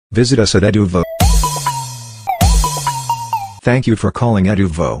Visit us at Eduvvo. Thank you for calling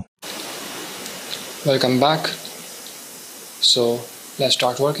Eduvvo. Welcome back. So let's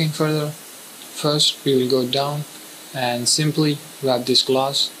start working further. First we will go down and simply grab this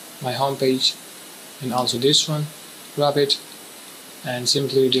class, my home page, and also this one, grab it and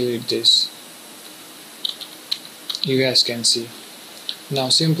simply delete this. You guys can see. Now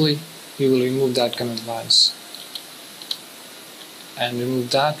simply we will remove that command lines and remove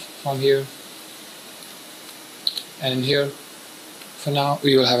that from here, and in here for now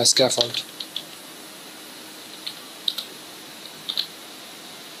we will have a scaffold.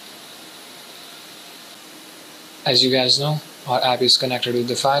 As you guys know, our app is connected with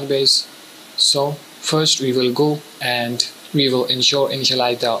the Firebase, so first we will go and we will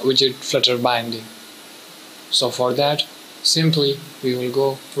initialize the widget Flutter binding. So for that, simply we will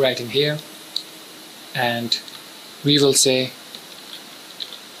go right in here and we will say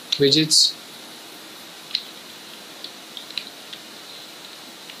widgets,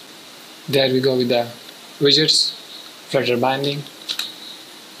 there we go with the widgets Flutter binding,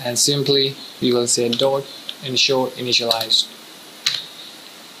 and simply we will say dot initialize.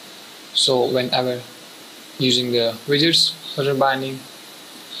 So whenever using the widgets Flutter binding,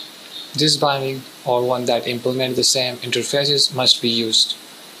 this binding or one that implements the same interfaces must be used,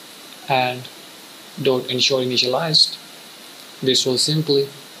 and dot initialized, this will simply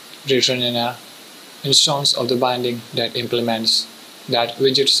return an instance of the binding that implements that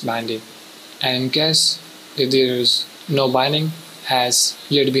widgets binding. And in case if there is no binding has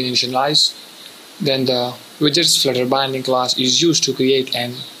yet been initialized, then the widgets Flutter binding class is used to create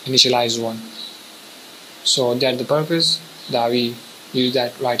an initialize one. So that's the purpose that we use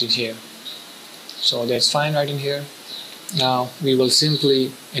that right in here. So that's fine right in here. Now we will simply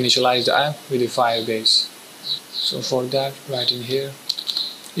initialize the app with the Firebase. So for that, right in here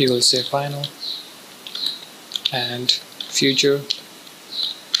we will say final and future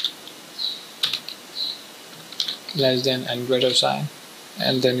less than and greater sign,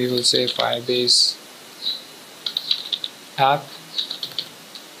 and then we will say Firebase app.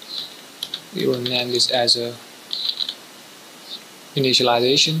 We will name this as a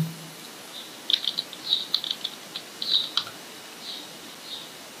initialization,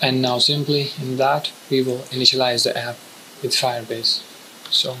 and now simply in that we will initialize the app with Firebase.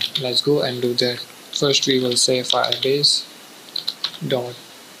 So let's go and do that. First we will say Firebase dot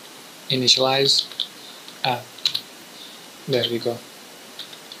initialize app. There we go.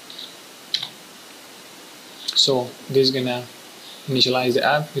 So this is gonna initialize the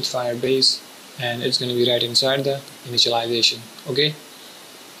app with Firebase, and it's gonna be right inside the initialization. Okay,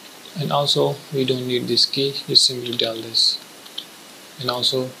 and also we don't need this key, just simply tell this, and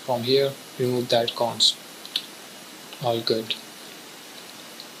also from here remove that const. All good.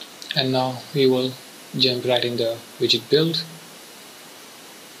 And now we will jump right in the widget build,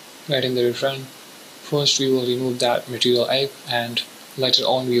 right in the reference. First we will remove that material app, and later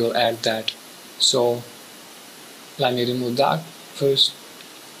on we will add that. So let me remove that first.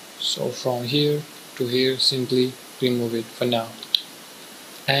 So from here to here simply remove it for now,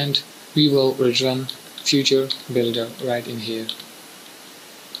 and we will return future builder right in here.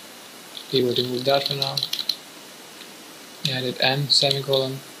 We will remove that for now, add it and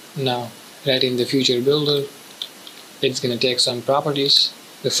semicolon. Now right in the future builder, it's gonna take some properties.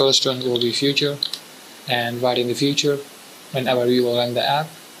 The first one will be future, and right in the future whenever we will run the app,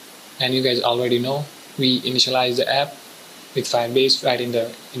 and you guys already know we initialize the app with Firebase right in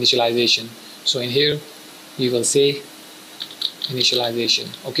the initialization. So in here we will say initialization.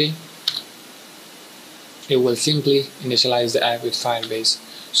 Okay, it will simply initialize the app with Firebase.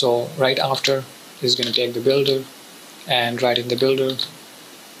 So right after is going to take the builder, and right in the builder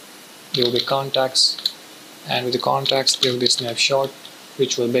there will be contacts, and with the contacts there will be snapshot,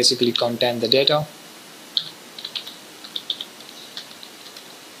 which will basically contain the data.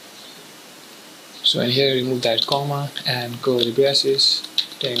 So in here remove that comma and curly braces,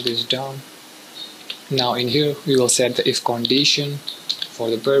 take this down. Now in here we will set the if condition for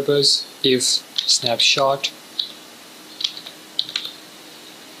the purpose if snapshot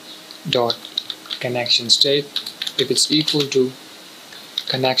dot connection state, if it's equal to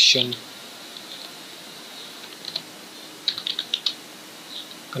connection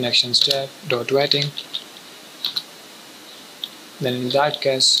state dot waiting, then in that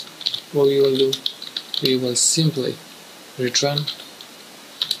case what we will do, we will simply return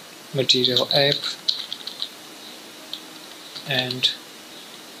material app and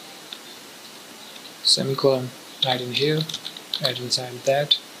semicolon right in here, right inside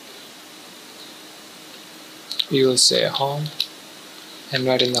that we will say home and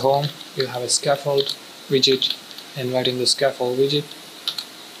right in the home you have a scaffold widget, and right in the scaffold widget,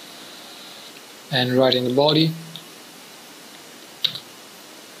 and right in the body,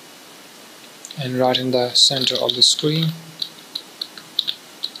 and right in the center of the screen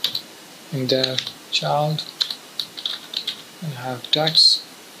in the child, and have text,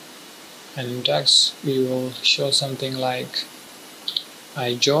 and in text we will show something like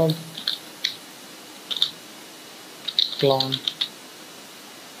iJob clone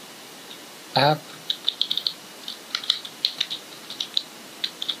app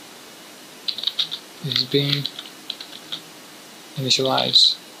is being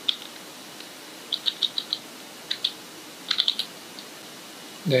initialized.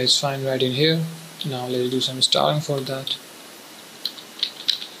 That is fine right in here. Now let's do some styling for that.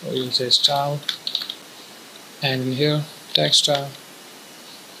 So you'll say style, and in here text style.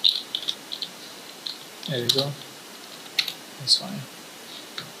 There we go. That's fine.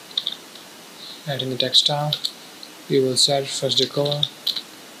 Right in the text style, we will set first the color.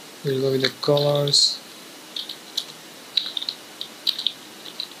 We'll go with the colors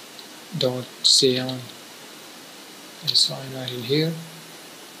dot cyan. That's fine right in here,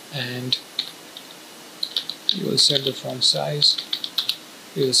 and you will set the font size.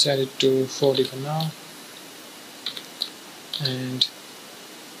 We will set it to 40 for now, and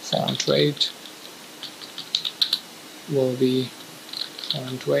font weight will be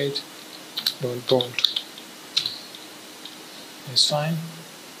font weight dot bold. That's fine.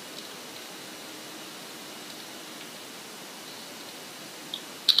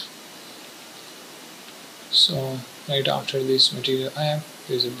 So right after this material app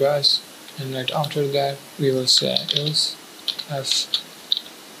is a brush, and right after that we will say else f,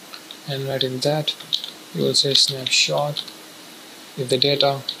 and right in that you will say snapshot if the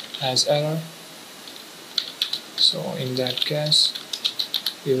data has error. So in that case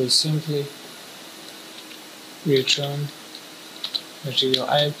we will simply return material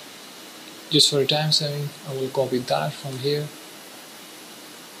app. Just for time saving, I will copy that from here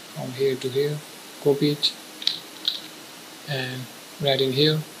to here, copy it, and right in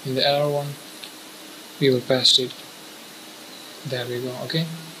here in the error one we will paste it. There we go. Okay,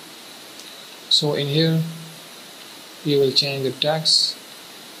 so in here we will change the text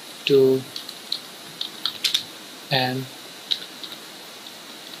to an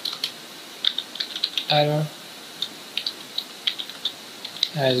error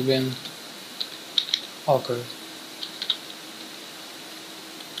has been occurred.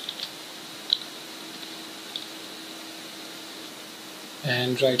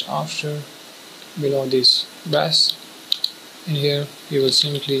 And right after, below this brass, in here you will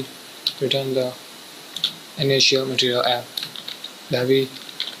simply return the initial material app that we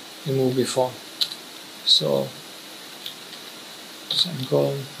removed before. So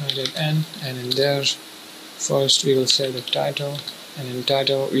semicolon right at end, and in there first we will say the title, and in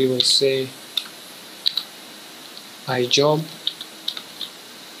title we will say iJob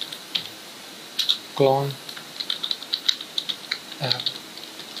clone app.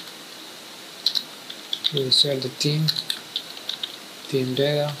 We will set the theme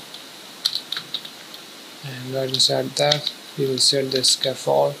data, and right inside that we will set the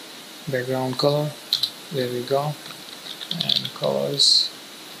scaffold background color. There we go. And colors,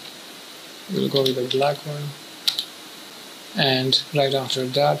 we'll go with the black one, and right after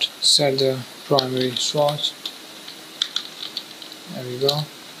that set the primary swatch. There we go.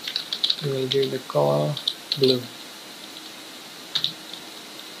 We will give the color blue.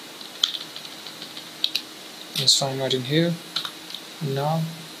 It's fine right in here. Now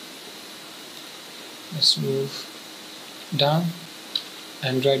let's move down,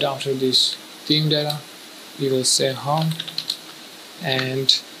 and right after this theme data we will say home,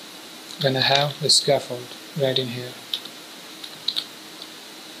 and gonna have the scaffold right in here.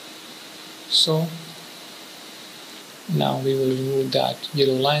 So now we will remove that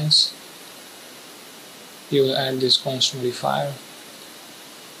yellow lines. We will add this const modifier,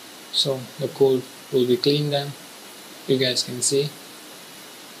 so the code will be clean then, you guys can see.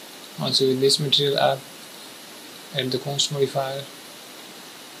 Also with this material app, add the const modifier,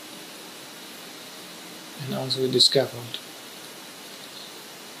 and also with the scaffold.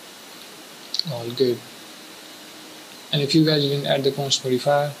 All good. And if you guys didn't add the const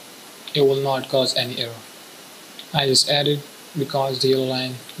modifier, it will not cause any error. I just added because the yellow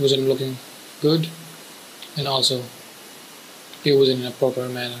line wasn't looking good, and also it wasn't in a proper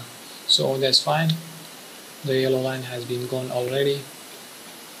manner. So that's fine. The yellow line has been gone already.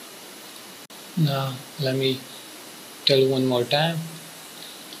 Now let me tell you one more time.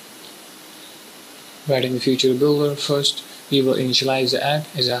 Right in the future builder, first we will initialize the app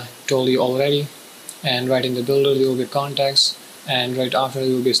as I told you already, and right in the builder there will be context, and right after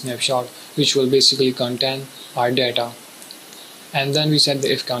there will be a snapshot which will basically contain our data. And then we set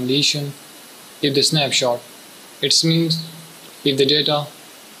the if condition. If the snapshot, it means if the data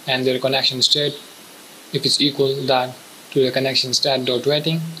and their connection state, if it's equal that to the connection state dot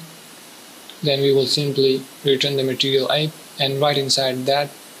waiting, then we will simply return the material app, and right inside that,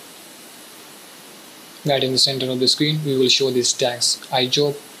 right in the center of the screen, we will show this text: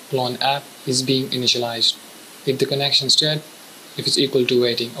 iJob clone app is being initialized. If the connection state, if it's equal to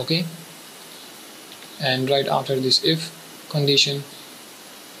waiting, okay? And right after this if condition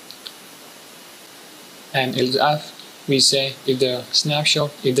and else we say if the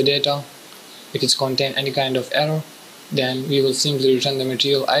snapshot, if the data, if it's contain any kind of error, then we will simply return the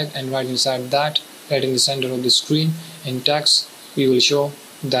material app, and right inside that, right in the center of the screen in text, we will show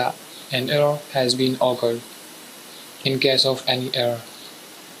that an error has been occurred in case of any error.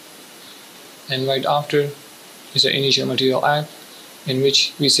 And right after is the initial material app, in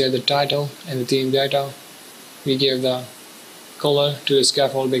which we say the title and the theme data. We give the color to the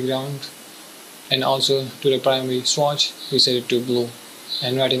scaffold background, and also to the primary swatch we set it to blue.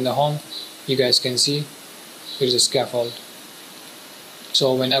 And right in the home, you guys can see it is a scaffold.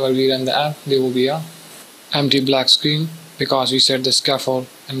 So whenever we run the app, there will be a empty black screen because we set the scaffold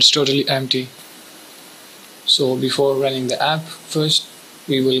and it's totally empty. So before running the app, first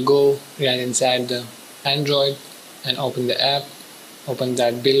we will go right inside the Android and open the app, open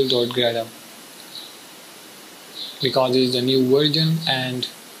that build.gradle, because this is the new version and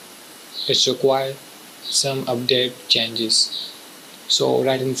it's required some update changes. So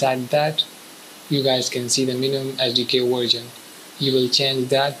right inside that, you guys can see the minimum SDK version. You will change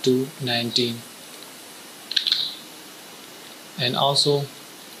that to 19, and also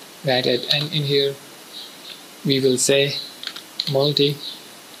right at end in here we will say multi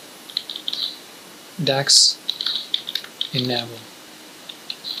DAX enable,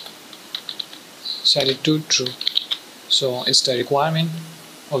 set it to true. So it's the requirement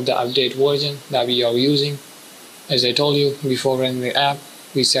of the update version that we are using. As I told you before running the app,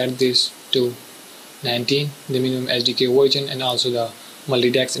 we set this to 19, the minimum SDK version, and also the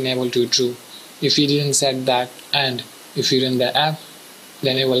multi-DAX enable to true. If we didn't set that, and if we run the app,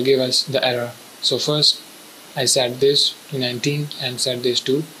 then it will give us the error. So first I set this to 19 and set this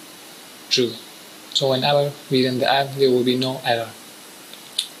to true. So whenever we run the app, there will be no error.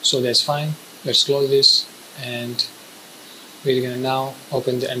 So that's fine. Let's close this, and we're gonna now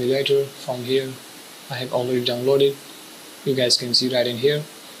open the emulator from here. I have already downloaded. You guys can see right in here.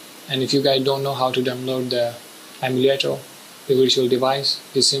 And if you guys don't know how to download the emulator, the virtual device,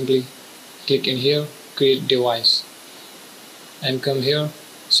 you simply click in here, create device, and come here,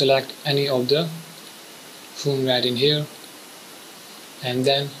 select any of the phone right in here, and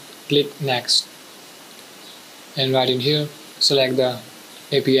then click next. And right in here, select the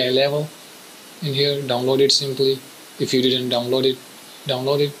API level. In here, download it simply. If you didn't download it,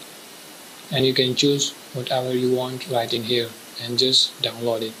 download it, and you can choose whatever you want right in here and just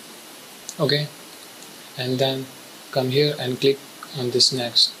download it. Okay, and then come here and click on this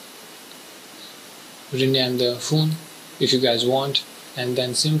next. Rename the phone if you guys want, and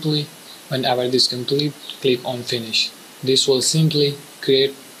then simply whenever this complete, click on finish. This will simply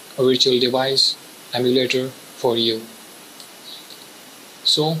create a virtual device emulator for you.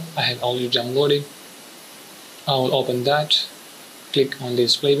 So I have already downloaded. I will open that, click on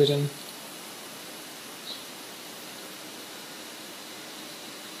this play button,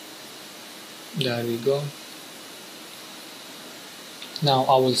 there we go. Now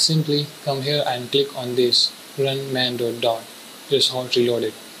I will simply come here and click on this run main.dot. Just hold reload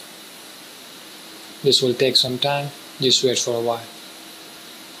it. This will take some time, just wait for a while.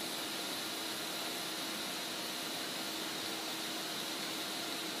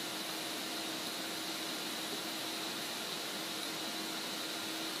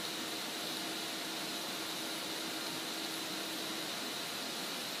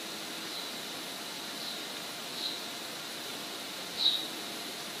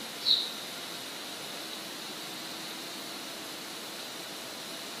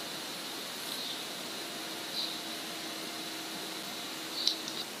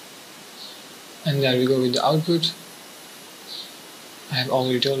 And there we go with the output. I have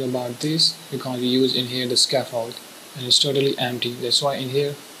already told about this because we use in here the scaffold, and it's totally empty. That's why in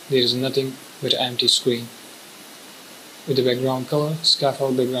here there is nothing but an empty screen with the background color,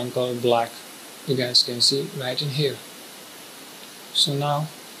 scaffold background color black. You guys can see right in here. So now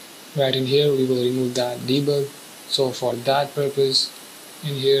right in here we will remove that debug. So for that purpose,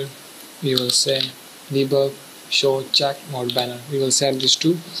 in here we will say debug show check mode banner. We will set this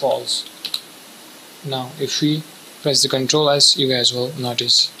to false. Now if we press the Ctrl S, you guys will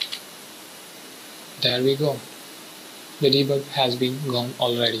notice. There we go. The debug has been gone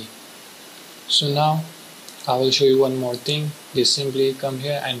already. So now I will show you one more thing. Just simply come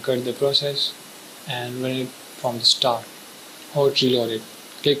here and cut the process and run it from the start. Or reload it.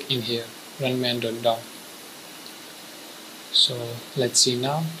 Click in here, run main.dart. So let's see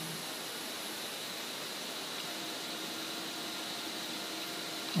now.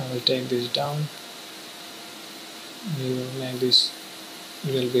 I will take this down. We will make this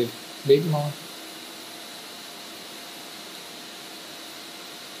a little bit big more.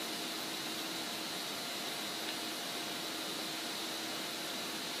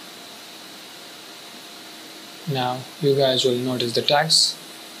 Now you guys will notice the tags.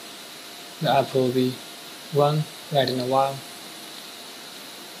 The app will be run right in a while.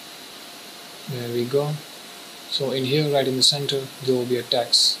 There we go. So in here right in the center there will be a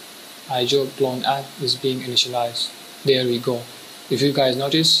text. iJob clone app is being initialized. There we go. If you guys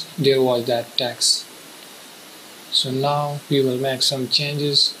notice, there was that text. So now we will make some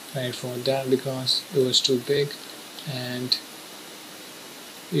changes right for that because it was too big, and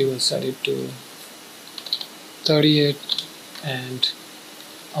we will set it to 38, and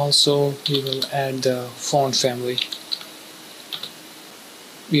also we will add the font family.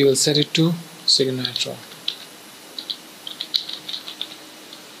 We will set it to Signature.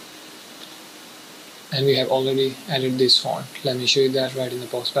 And we have already added this font. Let me show you that right in the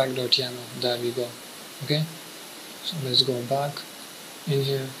postback.yaml. There we go. Okay, so let's go back in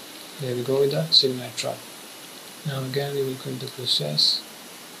here. There we go with the signature. Now again we will cut the process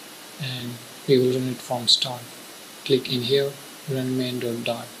and we will run it from start. Click in here, run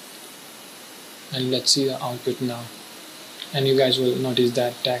main.dart, and let's see the output now. And you guys will notice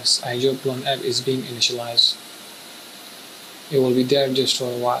that text iJob clone app is being initialized. It will be there just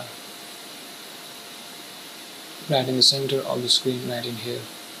for a while. Right in the center of the screen, right in here.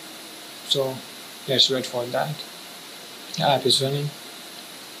 So let's wait for that. The app is running.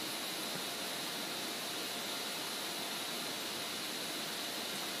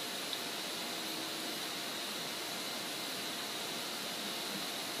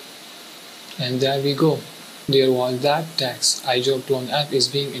 And there we go. There was that text iJob clone app is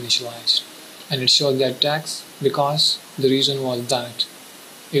being initialized, and it showed that text because the reason was that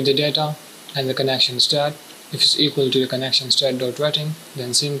if the data and the connection stat, if it's equal to the connection stat.writing,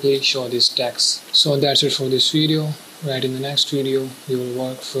 then simply show this text. So that's it for this video. Right in the next video we will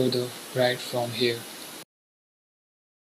work further right from here.